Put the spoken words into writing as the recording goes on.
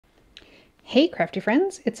Hey crafty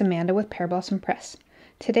friends, it's Amanda with Pear Blossom Press.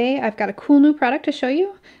 Today I've got a cool new product to show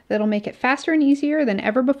you that'll make it faster and easier than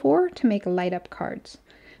ever before to make light up cards.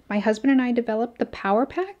 My husband and I developed the Power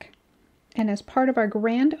Pack, and as part of our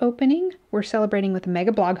grand opening, we're celebrating with a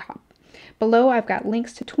mega blog hop. Below I've got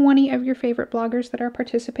links to 20 of your favorite bloggers that are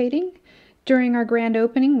participating. During our grand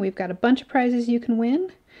opening, we've got a bunch of prizes you can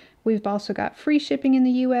win. We've also got free shipping in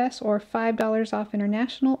the US or $5 off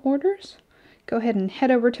international orders. Go ahead and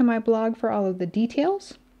head over to my blog for all of the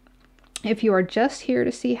details. If you are just here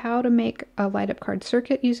to see how to make a light up card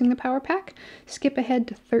circuit using the Power Pack, skip ahead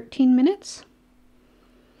to 13 minutes.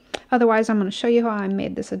 Otherwise, I'm going to show you how I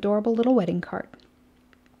made this adorable little wedding card.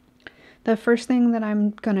 The first thing that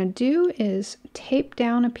I'm going to do is tape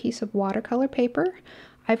down a piece of watercolor paper.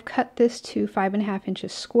 I've cut this to 5.5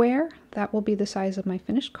 inches square. That will be the size of my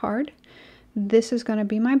finished card. This is going to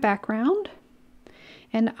be my background.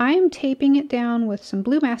 And I am taping it down with some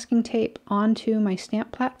blue masking tape onto my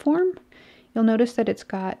stamp platform. You'll notice that it's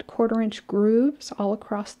got 1/4 inch grooves all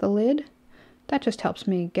across the lid. That just helps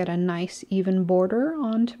me get a nice even border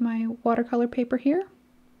onto my watercolor paper here.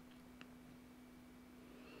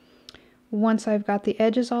 Once I've got the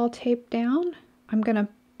edges all taped down, I'm going to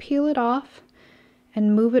peel it off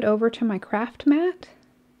and move it over to my craft mat.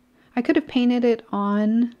 I could have painted it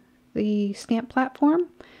on the stamp platform,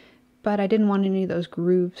 but I didn't want any of those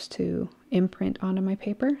grooves to imprint onto my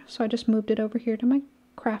paper, so I just moved it over here to my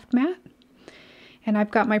craft mat. And I've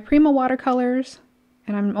got my Prima watercolors,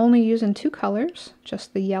 and I'm only using 2 colors,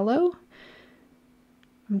 just the yellow.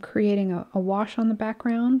 I'm creating a wash on the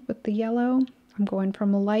background with the yellow. I'm going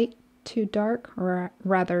from light to dark, or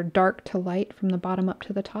rather dark to light from the bottom up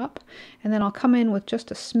to the top. And then I'll come in with just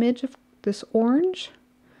a smidge of this orange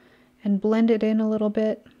and blend it in a little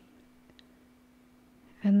bit.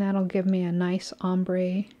 And that'll give me a nice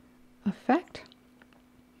ombre effect.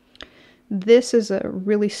 This is a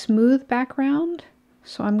really smooth background,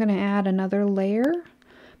 so I'm going to add another layer.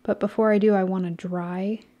 But before I do, I want to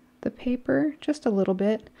dry the paper just a little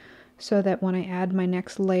bit so that when I add my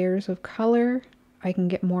next layers of color, I can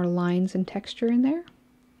get more lines and texture in there.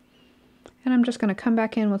 And I'm just going to come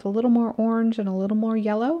back in with a little more orange and a little more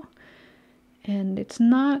yellow. And it's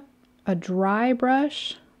not a dry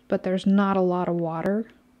brush, but there's not a lot of water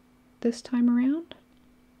this time around.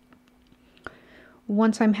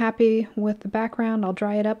 Once I'm happy with the background, I'll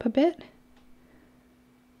dry it up a bit.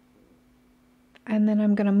 And then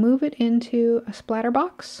I'm going to move it into a splatter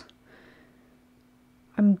box.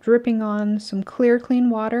 I'm dripping on some clear, clean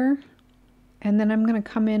water. And then I'm going to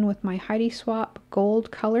come in with my Heidi Swapp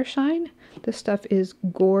Gold Color Shine. This stuff is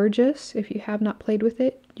gorgeous. If you have not played with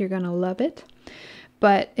it, you're going to love it.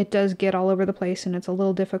 But it does get all over the place and it's a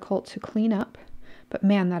little difficult to clean up. But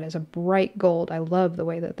man, that is a bright gold. I love the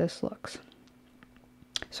way that this looks.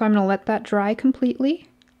 So I'm going to let that dry completely.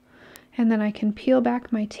 And then I can peel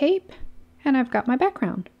back my tape and I've got my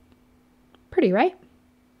background. Pretty, right?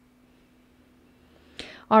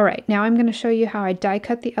 All right, now I'm going to show you how I die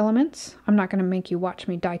cut the elements. I'm not going to make you watch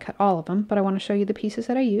me die cut all of them, but I want to show you the pieces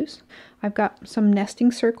that I use. I've got some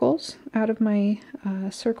nesting circles out of my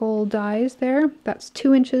circle dies there. That's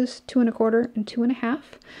 2 inches, 2 1/4, and 2 1/2.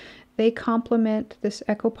 They complement this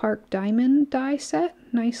Echo Park diamond die set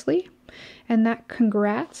nicely. And that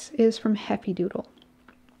Congrats is from Heffy Doodle.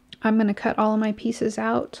 I'm going to cut all of my pieces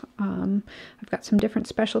out. I've got some different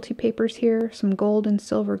specialty papers here, some gold and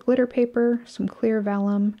silver glitter paper, some clear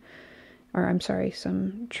vellum, or I'm sorry,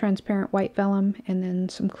 some transparent white vellum, and then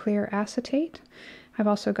some clear acetate. I've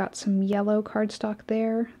also got some yellow cardstock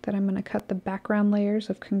there that I'm going to cut the background layers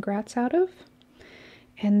of Congrats out of.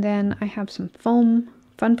 And then I have some foam,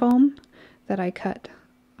 fun foam, that I cut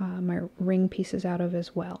my ring pieces out of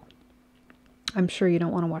as well. I'm sure you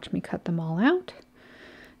don't want to watch me cut them all out,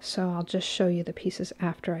 so I'll just show you the pieces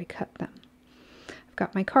after I cut them. I've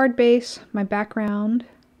got my card base, my background.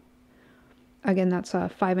 Again, that's a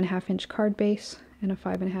 5.5 inch card base and a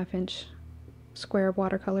 5.5 inch square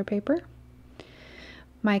watercolor paper.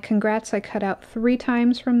 My Congrats I cut out 3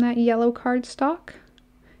 times from that yellow cardstock,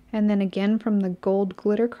 and then again from the gold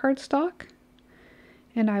glitter cardstock.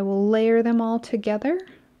 And I will layer them all together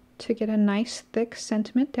to get a nice thick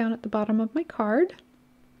sentiment down at the bottom of my card.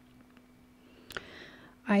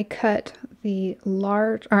 I cut the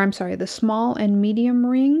the small and medium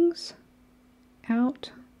rings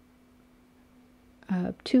out.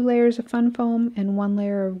 2 layers of fun foam and 1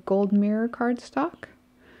 layer of gold mirror cardstock.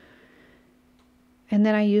 And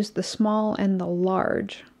then I used the small and the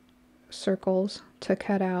large circles to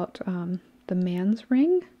cut out the man's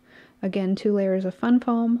ring. Again, 2 layers of fun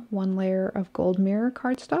foam, 1 layer of gold mirror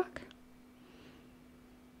cardstock.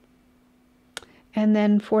 And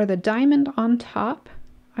then for the diamond on top,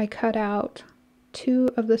 I cut out 2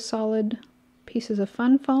 of the solid pieces of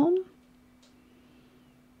fun foam.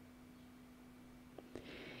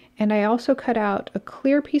 And I also cut out a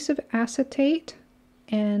clear piece of acetate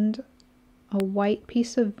and a white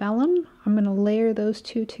piece of vellum. I'm going to layer those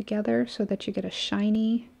 2 together so that you get a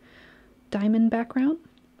shiny diamond background.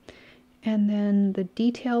 And then the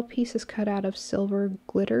detail piece is cut out of silver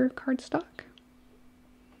glitter cardstock.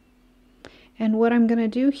 And what I'm going to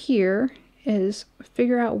do here is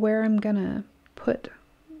figure out where I'm going to put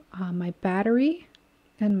my battery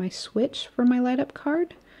and my switch for my light up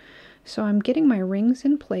card. So I'm getting my rings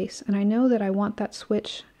in place, and I know that I want that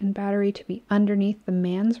switch and battery to be underneath the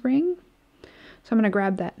man's ring. So I'm going to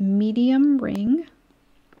grab that medium ring,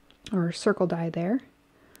 or circle die there,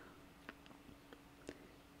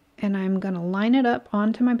 and I'm going to line it up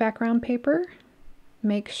onto my background paper,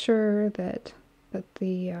 make sure that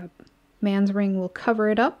the man's ring will cover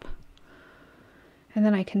it up, and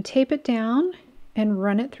then I can tape it down and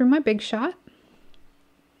run it through my Big Shot.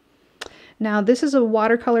 Now this is a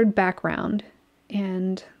watercolored background,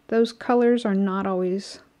 and those colors are not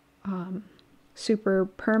always super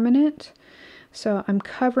permanent, so I'm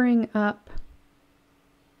covering up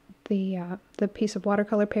the piece of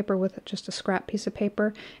watercolor paper with just a scrap piece of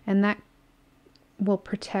paper, and that will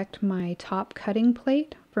protect my top cutting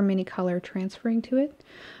plate from any color transferring to it.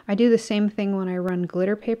 I do the same thing when I run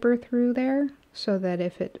glitter paper through there, so that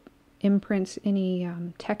if it imprints any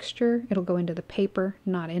texture, it'll go into the paper,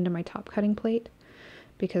 not into my top cutting plate,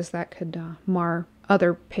 because that could mar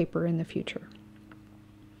other paper in the future.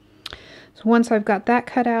 So once I've got that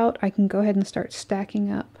cut out, I can go ahead and start stacking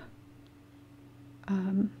up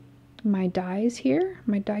my dies here,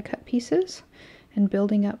 my die cut pieces, and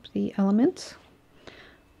building up the elements.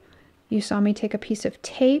 You saw me take a piece of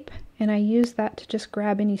tape, and I use that to just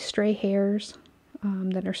grab any stray hairs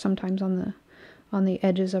that are sometimes on the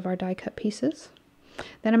edges of our die cut pieces.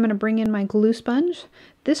 Then I'm going to bring in my glue sponge.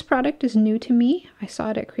 This product is new to me. I saw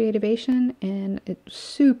it at Creativation and it's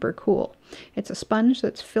super cool. It's a sponge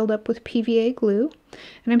that's filled up with PVA glue,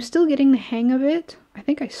 and I'm still getting the hang of it. I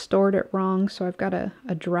think I stored it wrong, so I've got a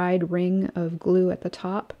dried ring of glue at the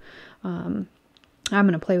top. I'm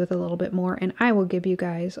going to play with it a little bit more, and I will give you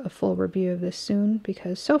guys a full review of this soon,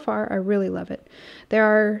 because so far I really love it. There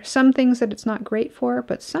are some things that it's not great for,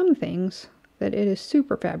 but some things that it is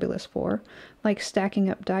super fabulous for, like stacking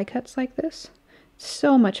up die cuts like this. It's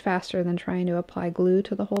so much faster than trying to apply glue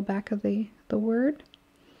to the whole back of the word.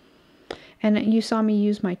 And you saw me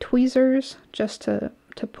use my tweezers just to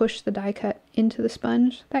push the die cut into the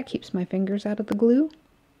sponge. That keeps my fingers out of the glue.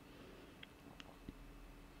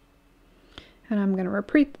 And I'm going to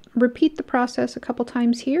repeat the process a couple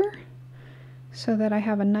times here so that I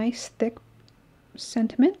have a nice thick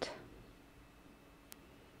sentiment.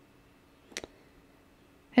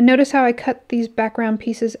 And notice how I cut these background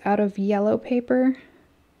pieces out of yellow paper.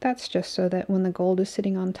 That's just so that when the gold is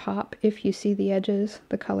sitting on top, if you see the edges,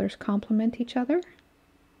 the colors complement each other.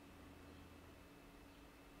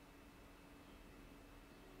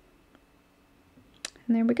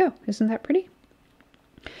 And there we go. Isn't that pretty?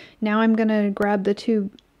 Now I'm going to grab the 2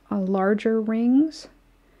 larger rings,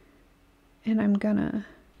 and I'm going to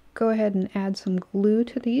go ahead and add some glue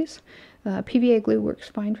to these. PVA glue works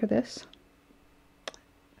fine for this.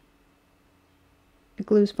 It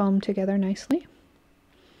glues foam together nicely.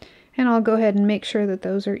 And I'll go ahead and make sure that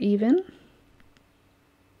those are even.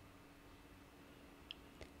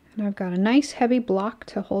 And I've got a nice heavy block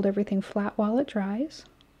to hold everything flat while it dries.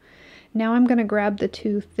 Now I'm going to grab the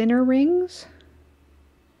 2 thinner rings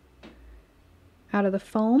out of the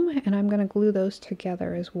foam, and I'm going to glue those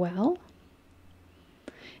together as well.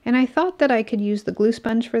 And I thought that I could use the glue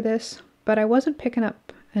sponge for this, but I wasn't picking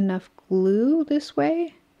up enough glue this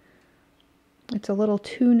way. It's a little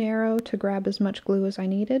too narrow to grab as much glue as I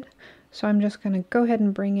needed, so I'm just going to go ahead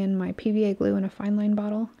and bring in my PVA glue in a fine line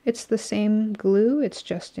bottle. It's the same glue, it's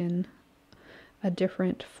just in a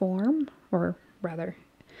different form, or rather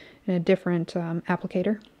in a different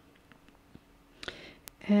applicator.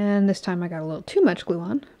 And this time I got a little too much glue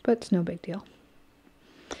on, but it's no big deal.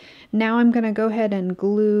 Now I'm going to go ahead and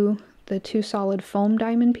glue the 2 solid foam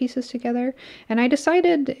diamond pieces together, and I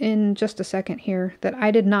decided in just a second here that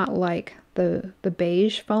I did not like the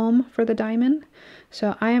beige foam for the diamond,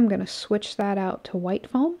 so I am going to switch that out to white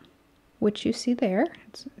foam, which you see there.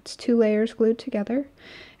 It's 2 layers glued together,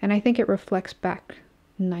 and I think it reflects back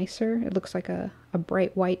nicer. It looks like a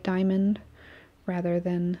bright white diamond rather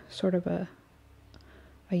than sort of a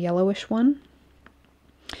yellowish one.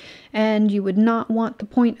 And you would not want the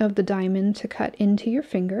point of the diamond to cut into your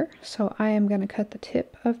finger, so I am going to cut the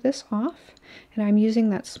tip of this off, and I'm using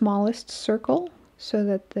that smallest circle so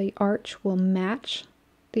that the arch will match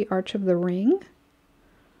the arch of the ring.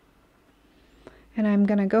 And I'm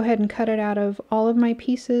going to go ahead and cut it out of all of my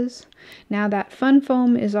pieces. Now that fun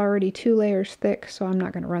foam is already 2 layers thick, so I'm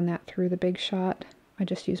not going to run that through the Big Shot. I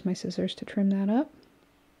just use my scissors to trim that up.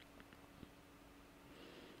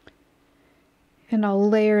 And I'll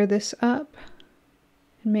layer this up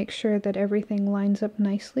and make sure that everything lines up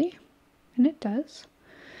nicely, and it does.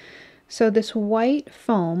 So this white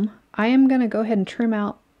foam, I am going to go ahead and trim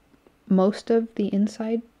out most of the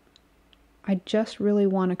inside. I just really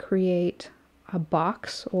want to create a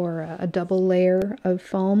box or a double layer of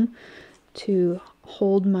foam to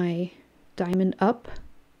hold my diamond up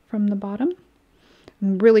from the bottom.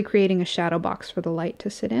 I'm really creating a shadow box for the light to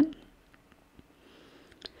sit in.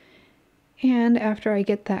 And after I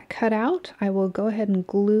get that cut out, I will go ahead and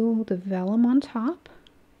glue the vellum on top.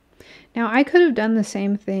 Now I could have done the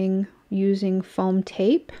same thing using foam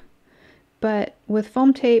tape, but with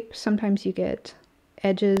foam tape sometimes you get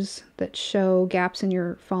edges that show gaps in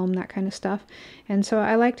your foam, that kind of stuff. And so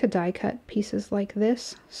I like to die cut pieces like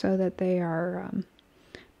this so that they are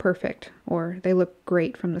perfect, or they look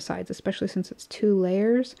great from the sides, especially since it's 2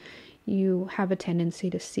 layers. You have a tendency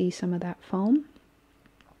to see some of that foam.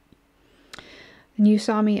 And you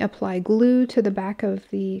saw me apply glue to the back of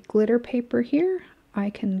the glitter paper here. I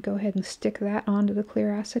can go ahead and stick that onto the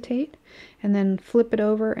clear acetate and then flip it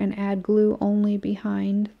over and add glue only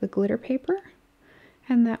behind the glitter paper.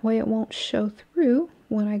 And that way it won't show through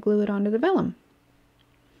when I glue it onto the vellum.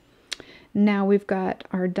 Now we've got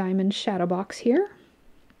our diamond shadow box here.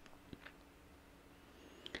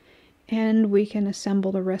 And we can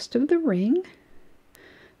assemble the rest of the ring.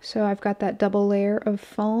 So I've got that double layer of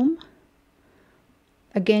foam.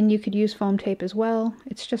 Again, you could use foam tape as well.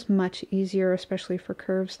 It's just much easier, especially for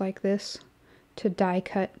curves like this, to die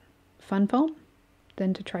cut fun foam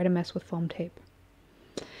than to try to mess with foam tape.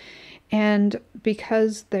 And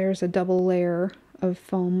because there's a double layer of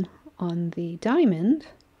foam on the diamond,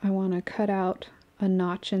 I want to cut out a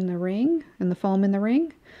notch in the ring, and the foam in the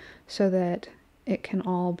ring, so that it can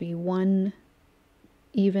all be one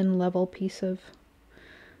even level piece of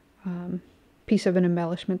an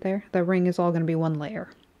embellishment there. The ring is all going to be one layer.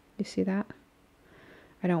 You see that?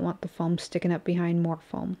 I don't want the foam sticking up behind more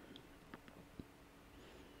foam.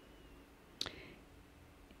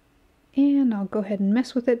 And I'll go ahead and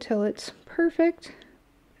mess with it till it's perfect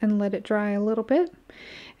and let it dry a little bit.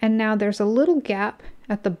 And now there's a little gap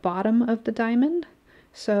at the bottom of the diamond.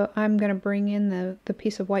 So I'm going to bring in the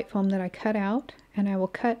piece of white foam that I cut out, and I will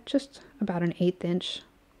cut just about an 1/8 inch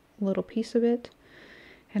little piece of it,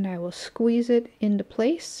 and I will squeeze it into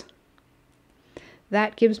place.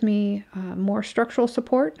 That gives me more structural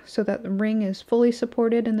support so that the ring is fully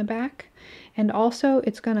supported in the back, and also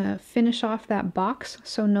it's going to finish off that box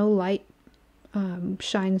so no light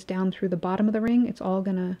shines down through the bottom of the ring. It's all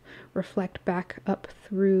going to reflect back up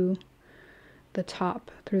through the top,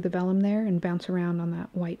 through the vellum there, and bounce around on that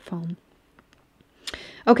white foam.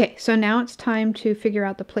 Okay, so now it's time to figure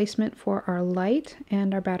out the placement for our light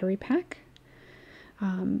and our battery pack.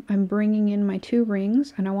 I'm bringing in my 2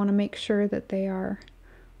 rings, and I want to make sure that they are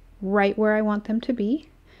right where I want them to be.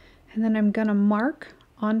 And then I'm going to mark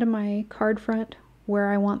onto my card front where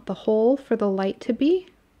I want the hole for the light to be.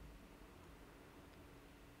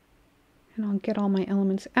 And I'll get all my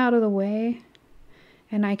elements out of the way,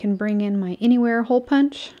 and I can bring in my Anywhere hole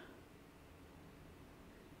punch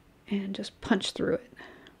and just punch through it.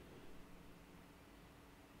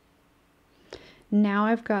 Now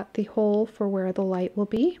I've got the hole for where the light will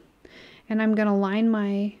be, and I'm going to line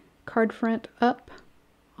my card front up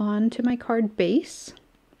onto my card base.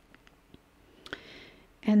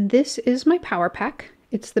 And this is my power pack.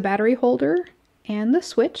 It's the battery holder and the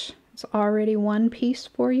switch. It's already one piece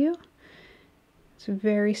for you. It's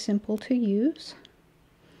very simple to use.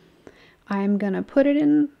 I'm going to put it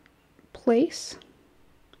in place.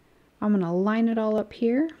 I'm going to line it all up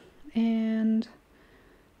here and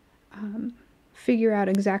figure out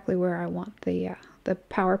exactly where I want the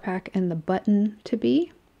power pack and the button to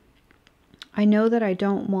be. I know that I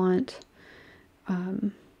don't want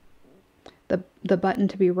the button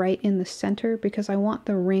to be right in the center, because I want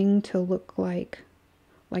the ring to look like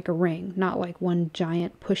a ring, not like one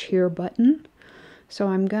giant push here button. So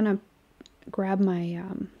I'm gonna grab my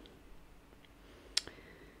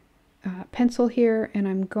pencil here, and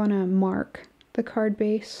I'm gonna mark the card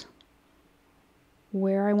base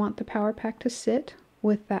where I want the power pack to sit,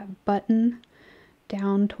 with that button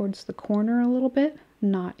down towards the corner a little bit,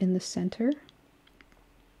 not in the center.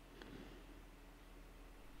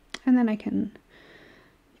 And then I can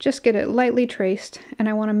just get it lightly traced, and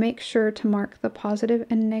I want to make sure to mark the positive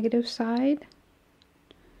and negative side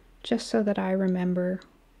just so that I remember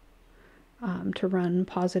to run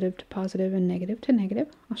positive to positive and negative to negative.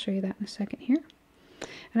 I'll show you that in a second here.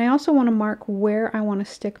 And I also want to mark where I want to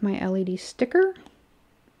stick my LED sticker.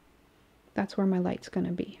 That's where my light's going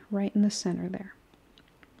to be, right in the center there.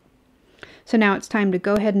 So now it's time to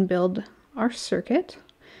go ahead and build our circuit.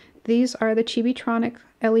 These are the Chibitronic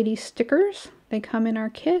LED stickers. They come in our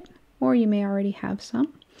kit, or you may already have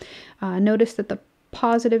some. Notice that the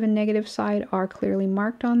positive and negative side are clearly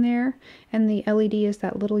marked on there, and the LED is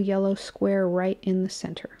that little yellow square right in the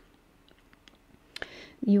center.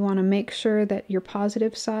 You want to make sure that your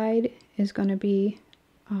positive side is going to be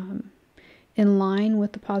in line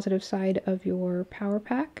with the positive side of your power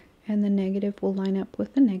pack, and the negative will line up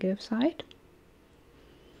with the negative side.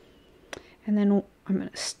 And then I'm going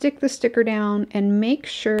to stick the sticker down and make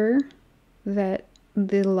sure that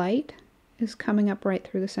the light is coming up right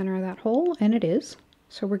through the center of that hole, and it is.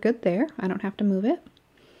 So we're good there. I don't have to move it.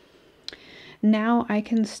 Now I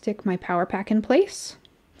can stick my power pack in place.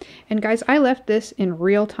 And guys, I left this in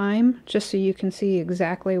real time just so you can see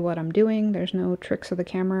exactly what I'm doing. There's no tricks of the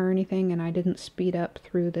camera or anything, and I didn't speed up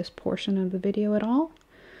through this portion of the video at all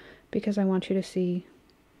because I want you to see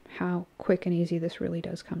how quick and easy this really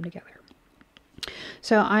does come together.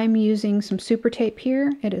 So I'm using some super tape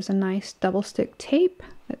here. It is a nice double stick tape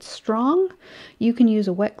that's strong. You can use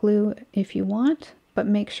a wet glue if you want, but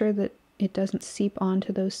make sure that it doesn't seep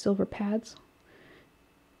onto those silver pads.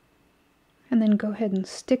 And then go ahead and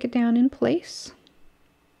stick it down in place.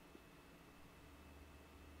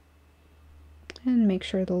 And make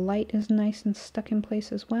sure the light is nice and stuck in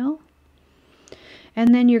place as well.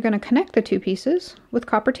 And then you're going to connect the two pieces with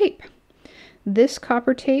copper tape. This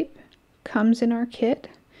copper tape comes in our kit.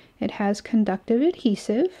 It has conductive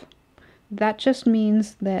adhesive. That just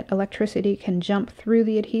means that electricity can jump through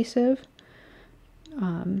the adhesive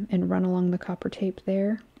and run along the copper tape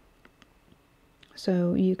there.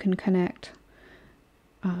 So you can connect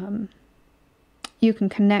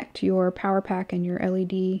your power pack and your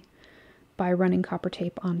LED by running copper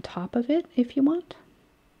tape on top of it if you want.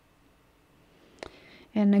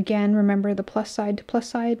 And again, remember the plus side to plus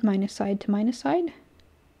side, minus side to minus side.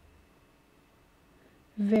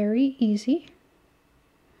 Very easy.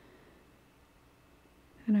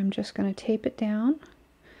 And I'm just going to tape it down.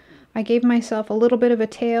 I gave myself a little bit of a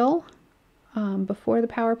tail before the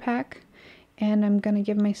power pack, and I'm going to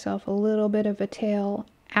give myself a little bit of a tail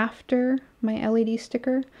after my LED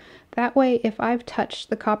sticker. That way, if I've touched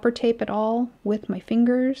the copper tape at all with my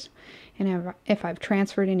fingers, and if I've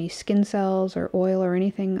transferred any skin cells or oil or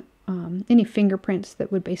anything, any fingerprints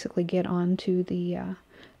that would basically get onto the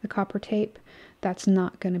copper tape, that's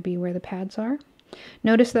not going to be where the pads are.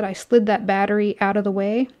 Notice that I slid that battery out of the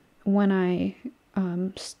way. When I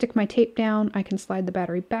stick my tape down, I can slide the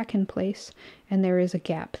battery back in place, and there is a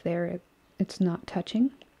gap there. It's not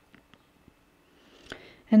touching.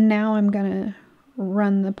 And now I'm going to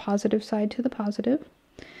run the positive side to the positive.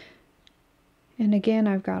 And again,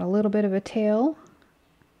 I've got a little bit of a tail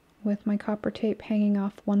with my copper tape hanging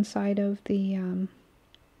off one side of the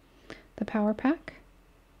power pack.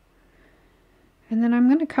 And then I'm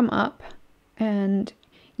going to come up, and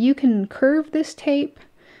you can curve this tape.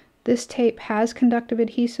 This tape has conductive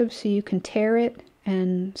adhesive, so you can tear it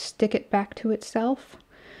and stick it back to itself.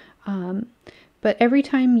 But every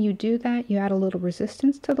time you do that, you add a little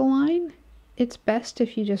resistance to the line. It's best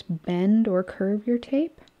if you just bend or curve your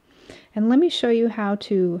tape. And let me show you how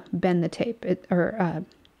to bend the tape, or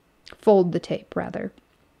fold the tape, rather.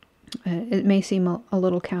 It may seem a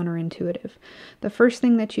little counterintuitive. The first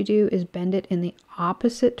thing that you do is bend it in the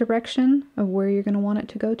opposite direction of where you're going to want it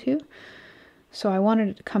to go to. So I wanted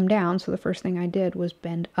it to come down, so the first thing I did was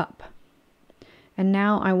bend up. And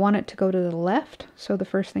now I want it to go to the left, so the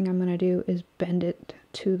first thing I'm going to do is bend it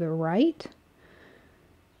to the right.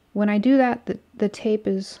 When I do that, the tape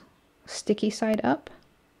is sticky side up.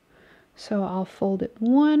 So I'll fold it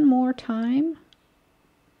one more time.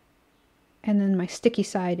 And then my sticky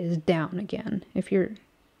side is down again. If you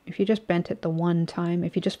just bent it the one time,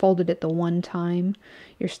 if you just folded it the one time,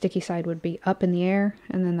 your sticky side would be up in the air,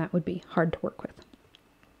 and then that would be hard to work with.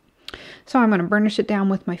 So I'm going to burnish it down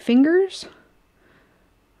with my fingers.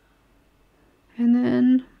 And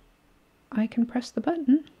then I can press the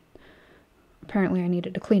button. Apparently I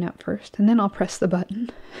needed to clean up first, and then I'll press the button.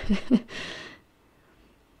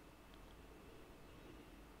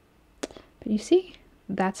 But you see,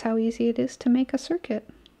 that's how easy it is to make a circuit.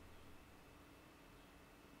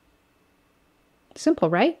 Simple,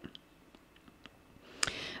 right?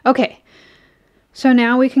 Okay, So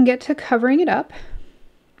now we can get to covering it up.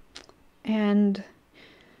 And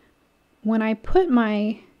when I put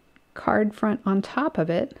my card front on top of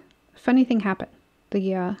it, a funny thing happened.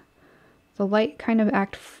 The light kind of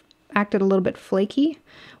acted a little bit flaky.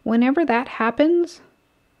 Whenever that happens,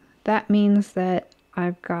 that means that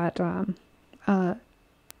I've got a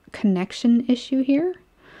connection issue here.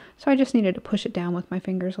 So I just needed to push it down with my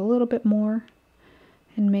fingers a little bit more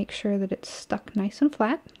and make sure that it's stuck nice and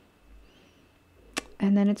flat.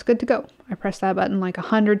 And then it's good to go. I pressed that button like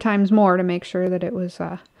 100 times more to make sure that it was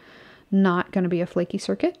not going to be a flaky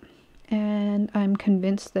circuit. And I'm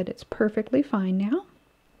convinced that it's perfectly fine now.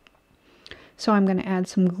 So I'm going to add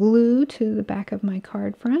some glue to the back of my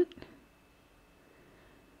card front.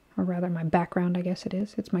 Or rather my background, I guess it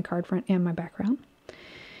is. It's my card front and my background.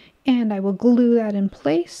 And I will glue that in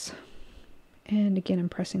place. And again, I'm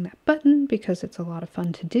pressing that button because it's a lot of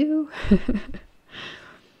fun to do.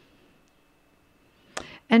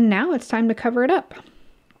 And now it's time to cover it up.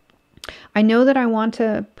 I know that I want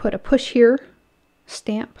to put a push here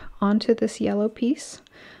stamp onto this yellow piece.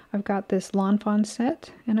 I've got this Lawn Fawn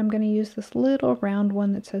set, and I'm going to use this little round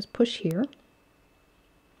one that says push here.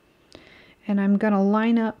 And I'm going to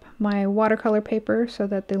line up my watercolor paper so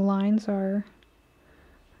that the lines are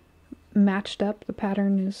matched up. The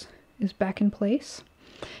pattern is back in place.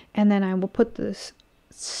 And then I will put this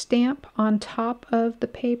stamp on top of the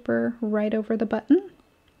paper right over the button.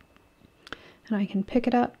 And I can pick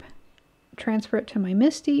it up, transfer it to my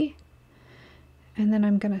MISTI, and then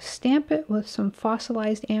I'm going to stamp it with some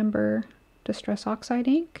fossilized amber Distress Oxide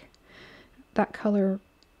ink. That color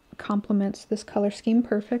complements this color scheme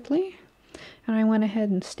perfectly. And I went ahead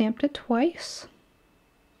and stamped it twice.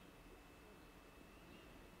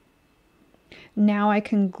 Now I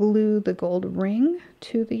can glue the gold ring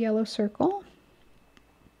to the yellow circle.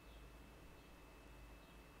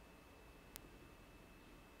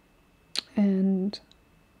 And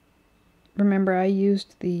remember, I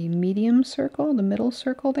used the medium circle, the middle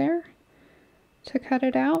circle there, to cut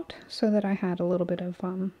it out so that I had a little bit of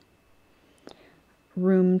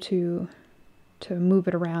room to move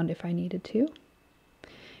it around if I needed to.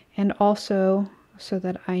 And also so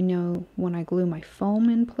that I know when I glue my foam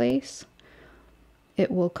in place, it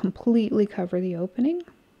will completely cover the opening.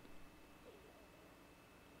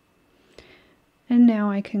 And now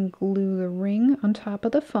I can glue the ring on top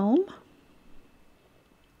of the foam.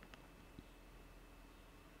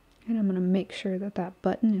 And I'm going to make sure that that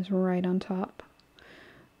button is right on top,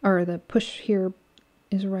 or the push here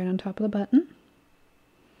is right on top of the button.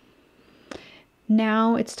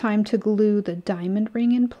 Now it's time to glue the diamond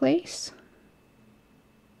ring in place.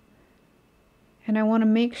 And I want to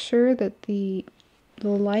make sure that the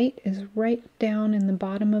light is right down in the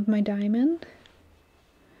bottom of my diamond.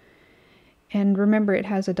 And remember, it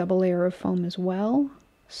has a double layer of foam as well.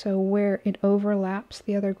 So where it overlaps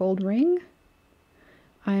the other gold ring,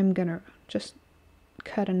 I'm going to just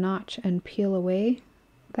cut a notch and peel away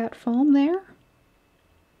that foam there.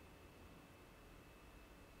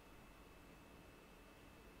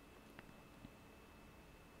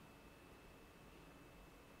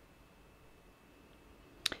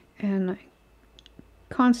 And I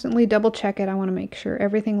constantly double check it. I want to make sure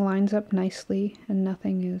everything lines up nicely and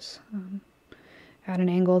nothing is at an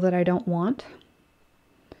angle that I don't want.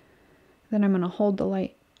 Then I'm going to hold the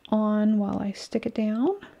light on while I stick it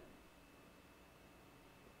down.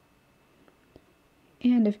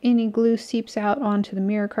 And if any glue seeps out onto the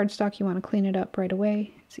mirror cardstock, you want to clean it up right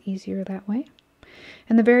away. It's easier that way.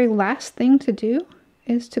 And the very last thing to do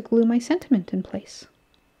is to glue my sentiment in place.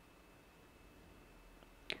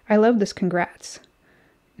 I love this Congrats.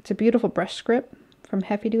 It's a beautiful brush script from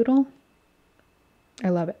Heffy Doodle. I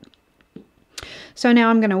love it. So now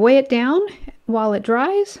I'm going to weigh it down while it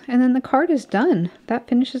dries, and then the card is done. That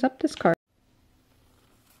finishes up this card.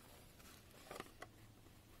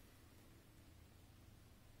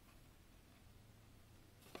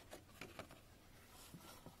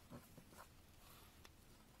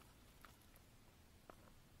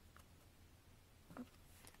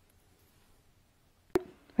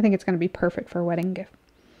 I think it's going to be perfect for a wedding gift.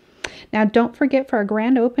 Now don't forget, for our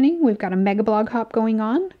grand opening, we've got a mega blog hop going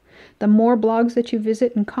on. The more blogs that you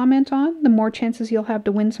visit and comment on, the more chances you'll have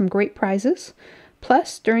to win some great prizes.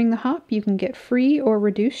 Plus, during the hop, you can get free or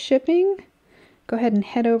reduced shipping. Go ahead and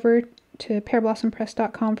head over to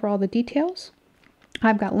pearblossom.press.com for all the details.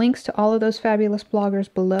 I've got links to all of those fabulous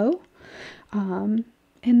bloggers below. And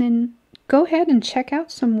then go ahead and check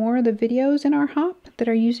out some more of the videos in our hop that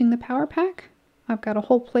are using the Power Pack. I've got a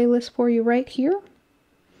whole playlist for you right here.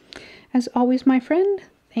 As always, my friend,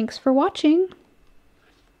 thanks for watching.